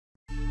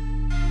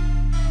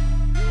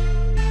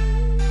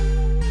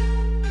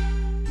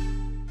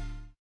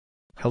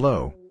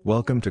Hello,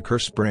 welcome to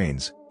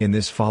CurseBrainz. In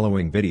this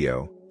following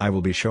video, I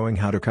will be showing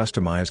how to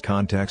customize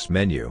context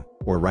menu,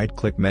 or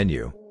right-click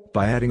menu,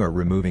 by adding or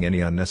removing any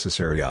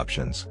unnecessary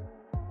options.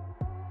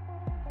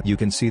 You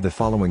can see the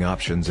following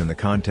options in the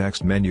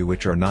context menu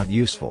which are not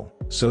useful,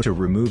 so to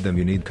remove them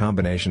you need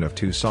combination of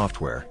two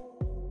software.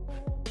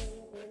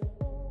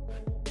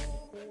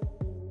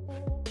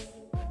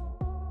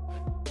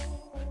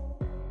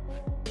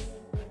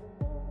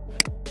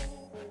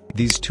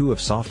 These two of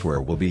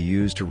software will be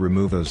used to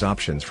remove those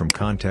options from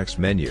context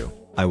menu.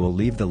 I will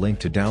leave the link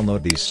to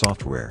download these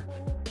software.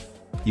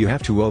 You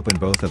have to open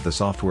both of the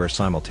software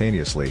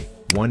simultaneously,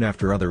 one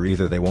after other,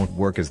 either they won't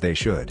work as they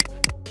should.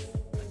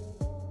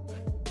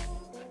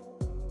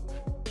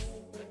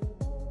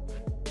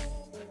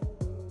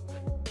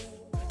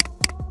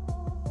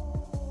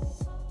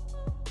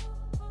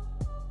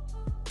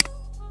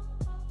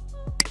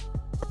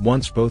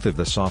 Once both of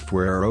the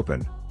software are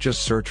open,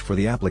 just search for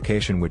the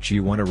application which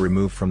you want to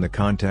remove from the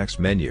context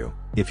menu.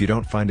 If you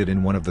don't find it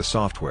in one of the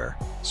software,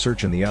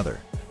 search in the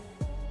other.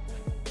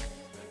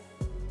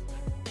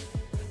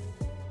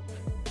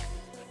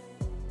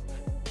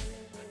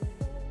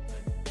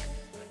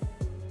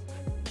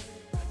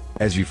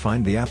 As you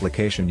find the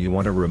application you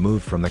want to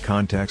remove from the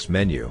context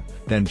menu,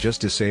 then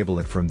just disable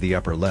it from the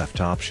upper left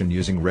option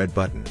using red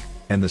button,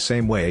 and the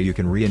same way you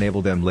can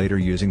re-enable them later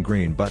using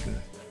green button.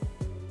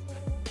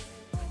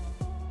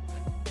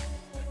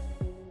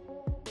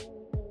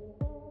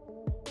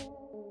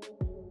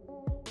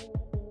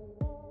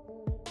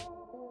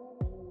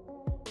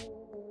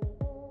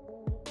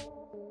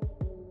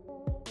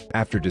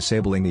 After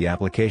disabling the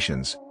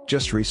applications,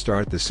 just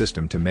restart the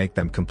system to make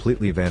them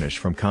completely vanish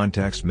from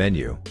context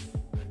menu.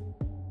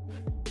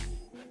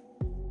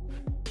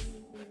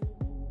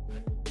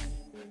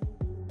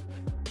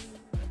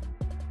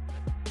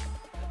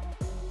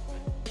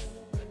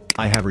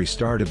 I have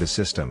restarted the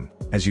system.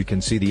 As you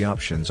can see, the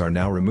options are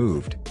now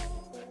removed.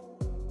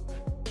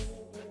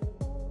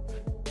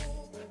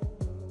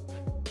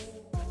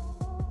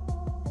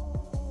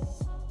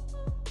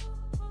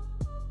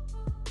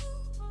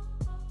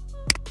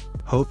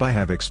 Hope I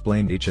have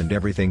explained each and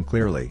everything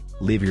clearly.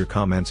 Leave your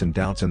comments and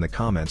doubts in the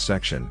comments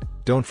section.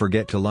 Don't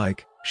forget to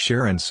like,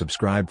 share and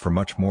subscribe for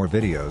much more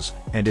videos,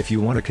 and if you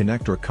want to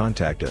connect or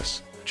contact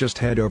us, just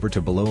head over to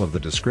below of the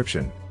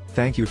description.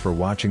 Thank you for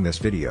watching this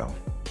video.